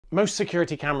Most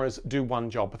security cameras do one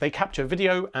job. They capture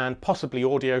video and possibly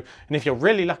audio, and if you're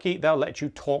really lucky, they'll let you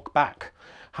talk back.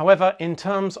 However, in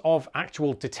terms of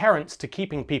actual deterrence to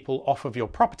keeping people off of your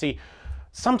property,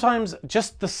 sometimes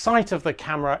just the sight of the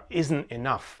camera isn't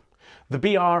enough. The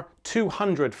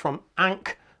BR200 from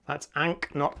Annke, that's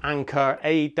Annke, not Anchor,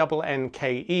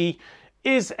 A-N-N-K-E,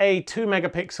 is a 2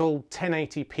 megapixel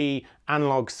 1080p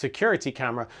analog security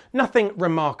camera. Nothing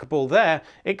remarkable there,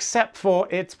 except for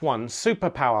its one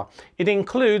superpower. It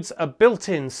includes a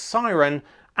built-in siren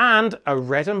and a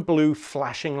red and blue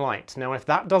flashing light. Now, if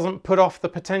that doesn't put off the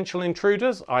potential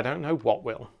intruders, I don't know what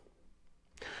will.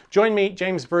 Join me,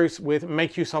 James Bruce, with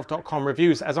MakeUseOf.com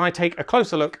reviews as I take a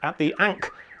closer look at the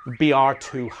Annke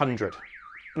BR200.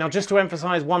 Now, just to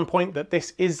emphasize one point, that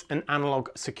this is an analog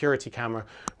security camera,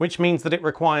 which means that it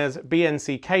requires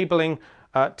BNC cabling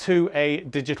to a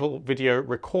digital video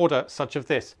recorder such as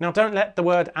this. Now, don't let the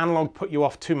word analog put you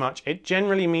off too much. It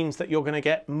generally means that you're going to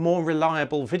get more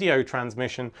reliable video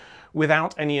transmission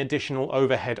without any additional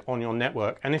overhead on your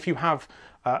network. And if you have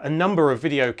a number of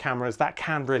video cameras, that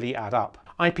can really add up.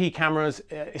 IP cameras,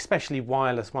 especially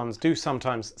wireless ones, do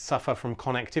sometimes suffer from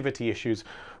connectivity issues,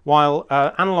 while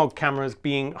analog cameras,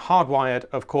 being hardwired,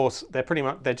 of course,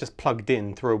 they're just plugged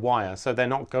in through a wire, so they're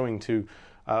not going to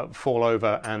fall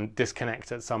over and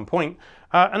disconnect at some point,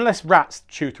 unless rats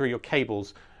chew through your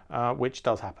cables, which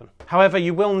does happen. However,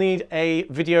 you will need a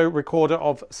video recorder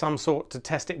of some sort to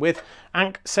test it with.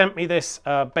 Annke sent me this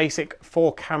basic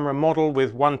 4-camera model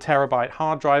with 1 terabyte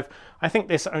hard drive. I think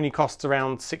this only costs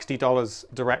around $60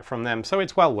 direct from them, so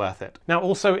it's well worth it. Now,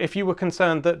 also, if you were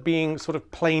concerned that being sort of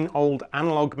plain old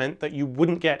analog meant that you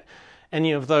wouldn't get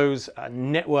any of those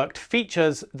networked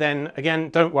features, then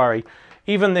again, don't worry.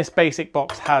 Even this basic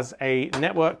box has a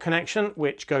network connection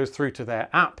which goes through to their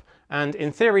app, and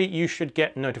in theory you should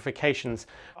get notifications.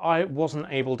 I wasn't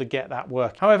able to get that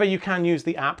work. However, you can use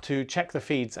the app to check the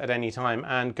feeds at any time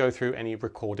and go through any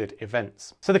recorded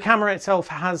events. So the camera itself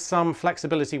has some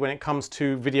flexibility when it comes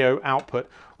to video output.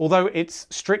 Although it's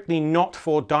strictly not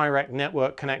for direct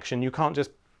network connection, you can't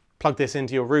just plug this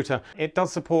into your router. It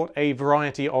does support a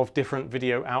variety of different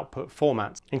video output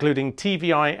formats, including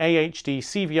TVI, AHD,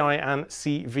 CVI and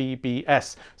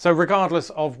CVBS. So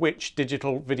regardless of which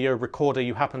digital video recorder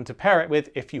you happen to pair it with,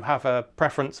 if you have a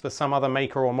preference for some other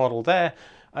maker or model there,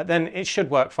 then it should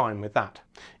work fine with that.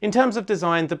 In terms of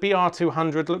design, the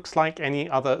BR200 looks like any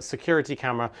other security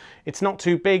camera. It's not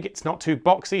too big, it's not too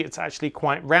boxy, it's actually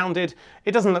quite rounded.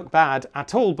 It doesn't look bad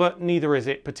at all, but neither is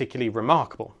it particularly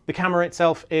remarkable. The camera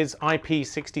itself is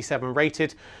IP67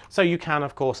 rated, so you can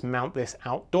of course mount this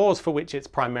outdoors, for which it's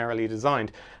primarily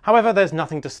designed. However, there's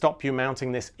nothing to stop you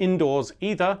mounting this indoors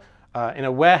either, in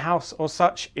a warehouse or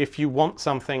such, if you want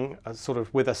something sort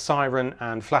of with a siren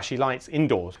and flashy lights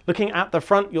indoors. Looking at the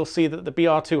front, you'll see that the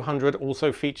BR200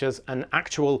 also features an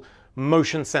actual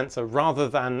motion sensor rather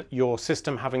than your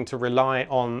system having to rely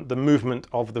on the movement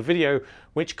of the video,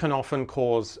 which can often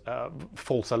cause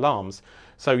false alarms.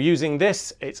 So using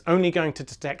this, it's only going to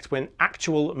detect when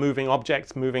actual moving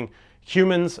objects, moving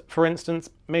humans, for instance,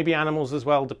 maybe animals as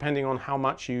well, depending on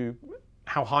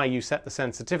how high you set the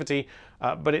sensitivity,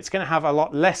 but it's going to have a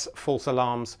lot less false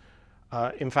alarms,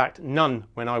 in fact none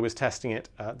when I was testing it,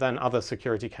 than other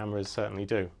security cameras certainly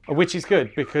do. Which is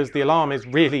good, because the alarm is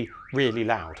really, really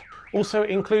loud. Also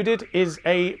included is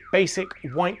a basic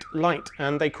white light,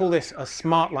 and they call this a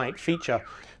smart light feature.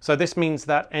 So this means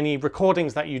that any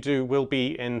recordings that you do will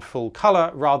be in full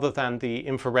color rather than the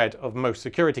infrared of most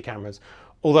security cameras,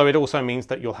 although it also means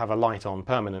that you'll have a light on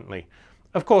permanently.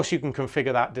 Of course, you can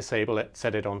configure that, disable it,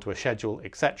 set it onto a schedule,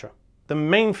 etc. The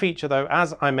main feature though,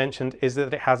 as I mentioned, is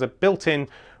that it has a built-in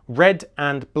red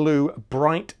and blue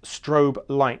bright strobe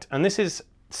light, and this is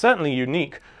certainly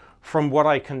unique from what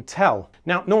I can tell.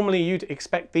 Now, normally you'd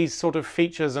expect these sort of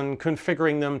features and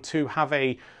configuring them to have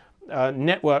a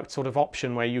networked sort of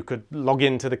option where you could log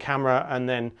into the camera and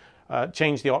then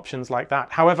change the options like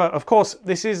that. However, of course,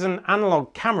 this is an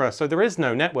analog camera, so there is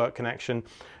no network connection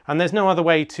and there's no other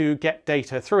way to get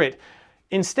data through it.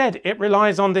 Instead, it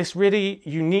relies on this really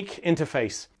unique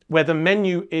interface where the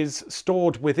menu is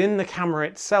stored within the camera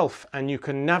itself, and you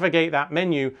can navigate that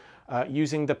menu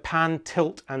using the pan,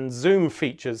 tilt and zoom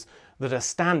features that are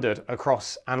standard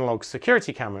across analog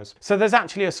security cameras. So there's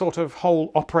actually a sort of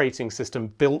whole operating system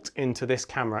built into this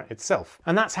camera itself.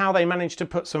 And that's how they managed to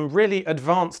put some really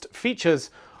advanced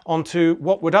features onto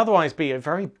what would otherwise be a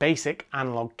very basic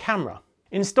analog camera.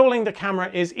 Installing the camera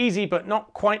is easy, but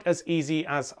not quite as easy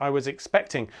as I was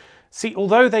expecting. See,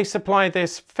 although they supply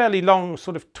this fairly long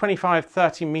sort of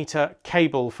 25-30 meter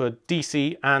cable for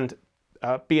DC and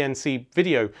BNC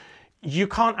video, You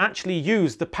can't actually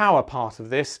use the power part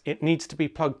of this. It needs to be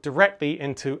plugged directly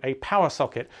into a power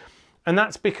socket. And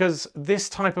that's because this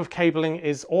type of cabling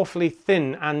is awfully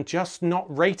thin and just not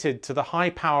rated to the high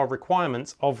power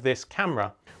requirements of this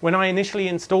camera. When I initially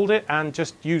installed it and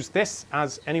just used this,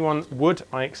 as anyone would,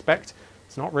 I expect,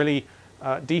 it's not really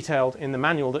detailed in the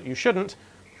manual that you shouldn't,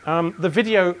 the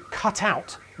video cut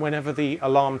out whenever the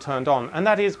alarm turned on, and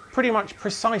that is pretty much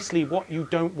precisely what you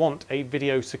don't want a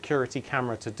video security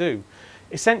camera to do.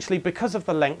 Essentially, because of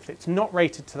the length, it's not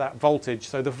rated to that voltage,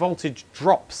 so the voltage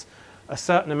drops a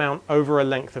certain amount over a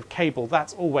length of cable.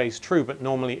 That's always true, but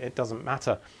normally it doesn't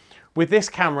matter. With this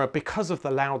camera, because of the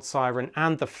loud siren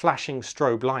and the flashing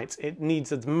strobe lights, it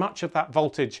needs as much of that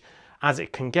voltage as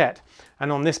it can get.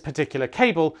 And on this particular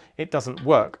cable, it doesn't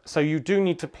work. So you do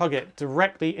need to plug it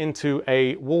directly into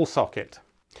a wall socket.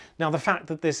 Now, the fact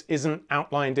that this isn't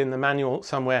outlined in the manual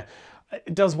somewhere,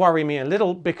 it does worry me a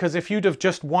little, because if you'd have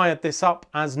just wired this up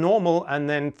as normal and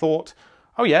then thought,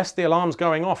 oh yes, the alarm's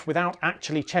going off, without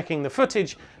actually checking the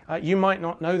footage, you might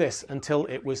not know this until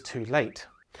it was too late.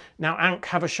 Now, Annke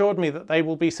have assured me that they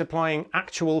will be supplying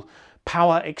actual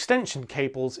power extension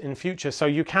cables in future, so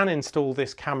you can install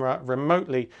this camera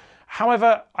remotely.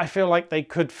 However, I feel like they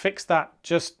could fix that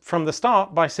just from the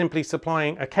start by simply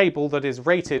supplying a cable that is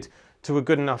rated to a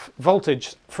good enough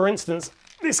voltage. For instance,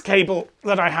 this cable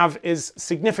that I have is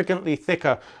significantly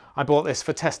thicker. I bought this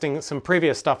for testing some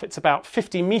previous stuff. It's about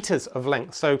 50 meters of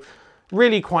length, so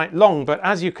really quite long, but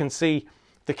as you can see,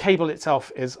 the cable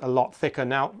itself is a lot thicker.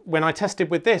 Now, when I tested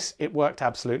with this, it worked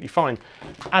absolutely fine,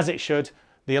 as it should.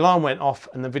 The alarm went off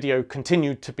and the video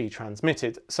continued to be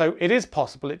transmitted. So it is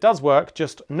possible, it does work,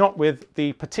 just not with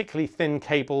the particularly thin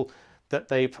cable that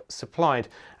they've supplied.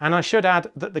 And I should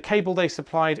add that the cable they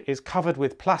supplied is covered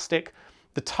with plastic,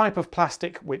 the type of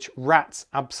plastic which rats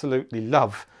absolutely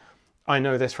love. I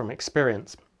know this from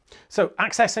experience. So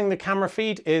accessing the camera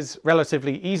feed is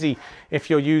relatively easy if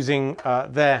you're using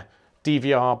their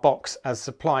DVR box as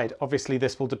supplied. Obviously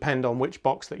this will depend on which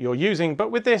box that you're using,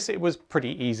 but with this it was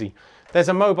pretty easy. There's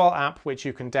a mobile app which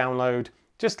you can download,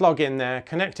 just log in there,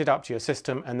 connect it up to your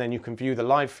system, and then you can view the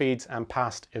live feeds and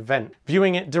past event.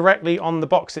 Viewing it directly on the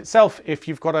box itself, if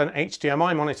you've got an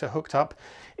HDMI monitor hooked up,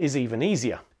 is even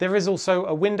easier. There is also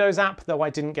a Windows app, though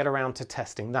I didn't get around to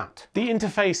testing that. The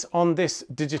interface on this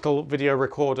digital video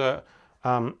recorder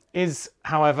is,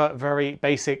 however, very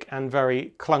basic and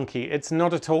very clunky. It's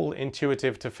not at all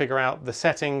intuitive to figure out the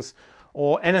settings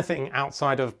or anything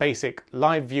outside of basic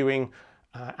live viewing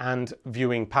and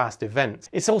viewing past events.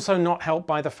 It's also not helped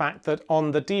by the fact that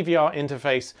on the DVR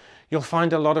interface, you'll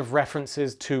find a lot of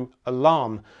references to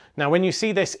alarm. Now, when you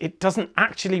see this, it doesn't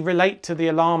actually relate to the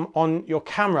alarm on your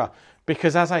camera,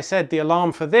 because as I said, the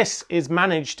alarm for this is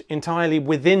managed entirely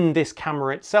within this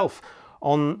camera itself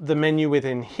on the menu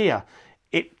within here.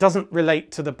 It doesn't relate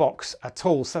to the box at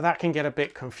all, so that can get a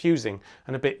bit confusing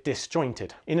and a bit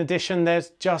disjointed. In addition, there's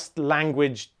just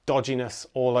language dodginess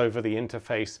all over the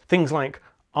interface. Things like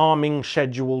arming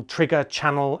schedule, trigger,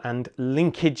 channel, and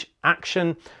linkage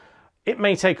action. It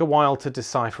may take a while to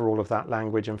decipher all of that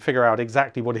language and figure out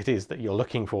exactly what it is that you're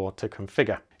looking for to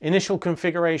configure. Initial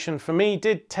configuration for me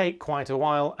did take quite a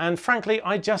while, and frankly,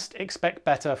 I just expect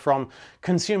better from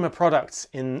consumer products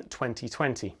in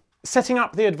 2020. Setting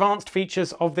up the advanced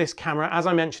features of this camera, as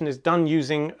I mentioned, is done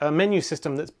using a menu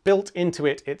system that's built into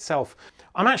it itself.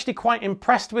 I'm actually quite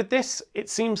impressed with this. It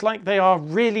seems like they are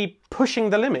really pushing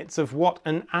the limits of what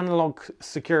an analog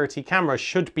security camera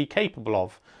should be capable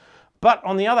of. But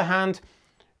on the other hand,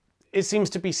 it seems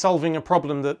to be solving a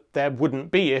problem that there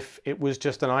wouldn't be if it was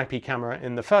just an IP camera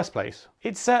in the first place.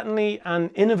 It's certainly an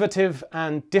innovative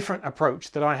and different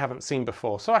approach that I haven't seen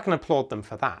before, so I can applaud them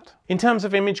for that. In terms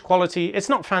of image quality, it's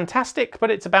not fantastic, but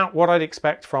it's about what I'd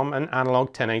expect from an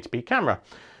analog 1080p camera.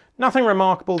 Nothing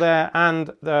remarkable there,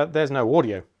 and there's no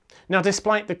audio. Now,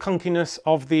 despite the clunkiness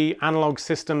of the analog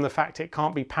system, the fact it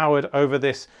can't be powered over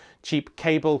this cheap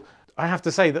cable, I have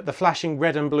to say that the flashing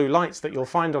red and blue lights that you'll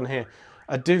find on here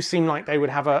do seem like they would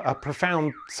have a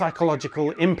profound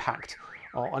psychological impact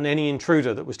on any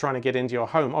intruder that was trying to get into your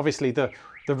home. Obviously, the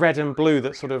red and blue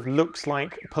that sort of looks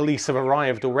like police have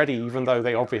arrived already, even though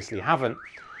they obviously haven't.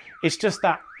 It's just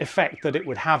that effect that it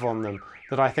would have on them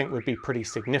that I think would be pretty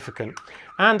significant.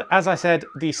 And as I said,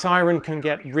 the siren can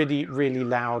get really, really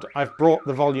loud. I've brought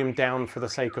the volume down for the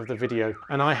sake of the video,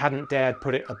 and I hadn't dared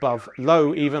put it above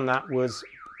low, even that was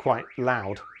quite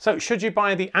loud. So should you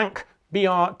buy the Annke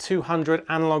BR200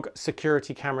 analog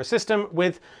security camera system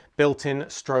with built-in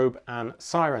strobe and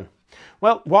siren?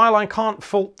 Well, while I can't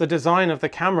fault the design of the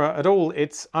camera at all,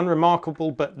 it's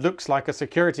unremarkable but looks like a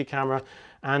security camera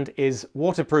and is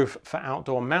waterproof for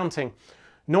outdoor mounting.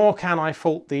 nor can I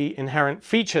fault the inherent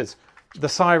features, the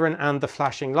siren and the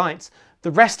flashing lights.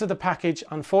 The rest of the package,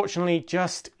 unfortunately,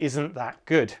 just isn't that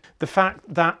good. The fact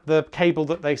that the cable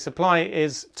that they supply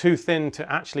is too thin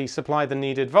to actually supply the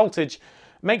needed voltage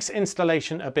makes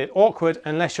installation a bit awkward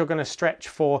unless you're going to stretch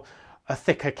for a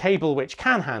thicker cable which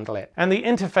can handle it. And the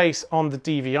interface on the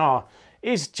DVR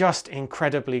is just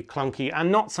incredibly clunky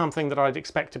and not something that I'd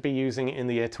expect to be using in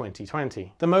the year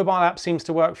 2020. The mobile app seems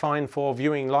to work fine for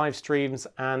viewing live streams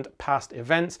and past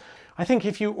events. I think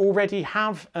if you already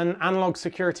have an analog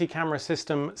security camera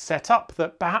system set up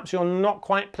that perhaps you're not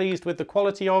quite pleased with the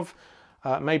quality of,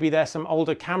 maybe there's some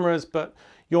older cameras, but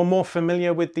you're more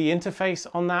familiar with the interface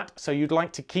on that, so you'd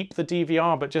like to keep the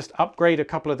DVR but just upgrade a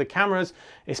couple of the cameras,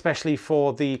 especially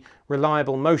for the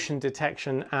reliable motion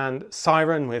detection and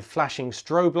siren with flashing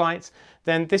strobe lights,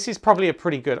 then this is probably a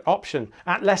pretty good option.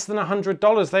 At less than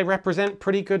 $100, they represent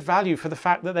pretty good value for the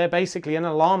fact that they're basically an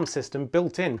alarm system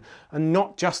built in and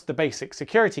not just the basic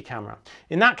security camera.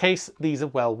 In that case, these are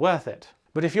well worth it.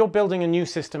 But if you're building a new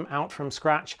system out from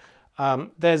scratch,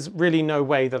 there's really no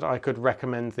way that I could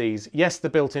recommend these. Yes, the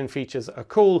built-in features are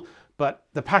cool, but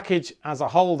the package as a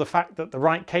whole, the fact that the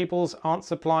right cables aren't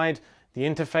supplied, the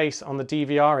interface on the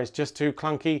DVR is just too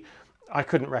clunky, I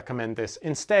couldn't recommend this.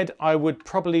 Instead, I would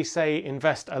probably say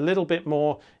invest a little bit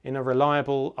more in a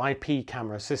reliable IP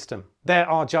camera system. There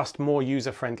are just more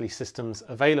user-friendly systems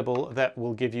available that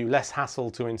will give you less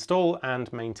hassle to install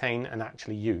and maintain and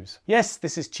actually use. Yes,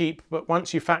 this is cheap, but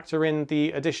once you factor in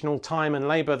the additional time and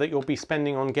labor that you'll be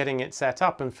spending on getting it set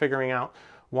up and figuring out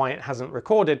why it hasn't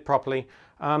recorded properly,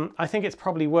 I think it's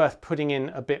probably worth putting in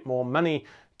a bit more money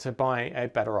to buy a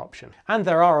better option. And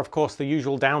there are, of course, the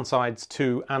usual downsides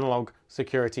to analog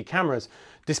security cameras.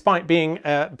 Despite being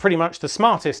pretty much the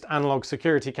smartest analog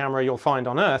security camera you'll find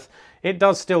on Earth, it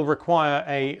does still require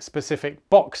a specific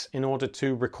box in order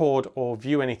to record or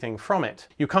view anything from it.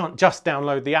 You can't just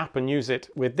download the app and use it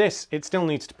with this, it still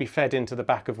needs to be fed into the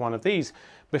back of one of these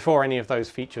before any of those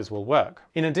features will work.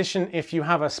 In addition, if you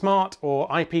have a smart or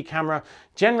IP camera,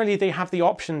 generally they have the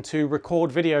option to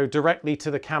record video directly to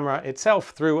the camera itself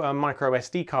through a micro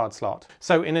SD card slot.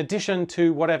 So in addition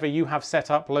to whatever you have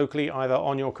set up locally either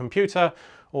on your computer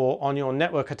or on your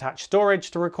network attached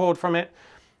storage to record from it,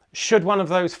 should one of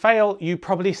those fail, you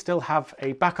probably still have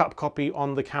a backup copy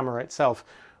on the camera itself.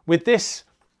 With this,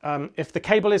 if the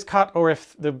cable is cut or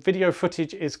if the video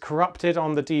footage is corrupted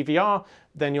on the DVR,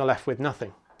 then you're left with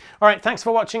nothing. All right, thanks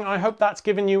for watching. I hope that's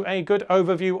given you a good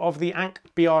overview of the Annke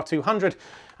BR200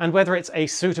 and whether it's a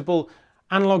suitable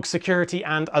analog security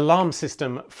and alarm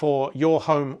system for your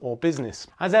home or business.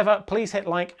 As ever, please hit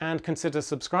like and consider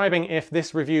subscribing if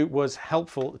this review was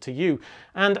helpful to you.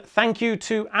 And thank you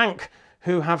to Annke,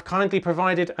 who have kindly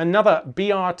provided another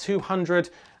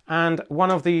BR200 and one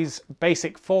of these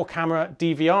basic 4-camera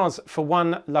DVRs for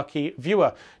one lucky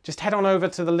viewer. Just head on over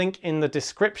to the link in the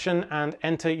description and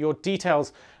enter your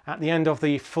details at the end of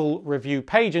the full review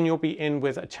page and you'll be in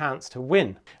with a chance to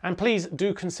win. And please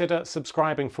do consider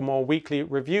subscribing for more weekly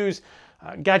reviews,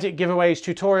 gadget giveaways,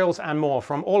 tutorials and more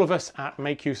from all of us at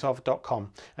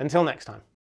makeuseof.com. Until next time.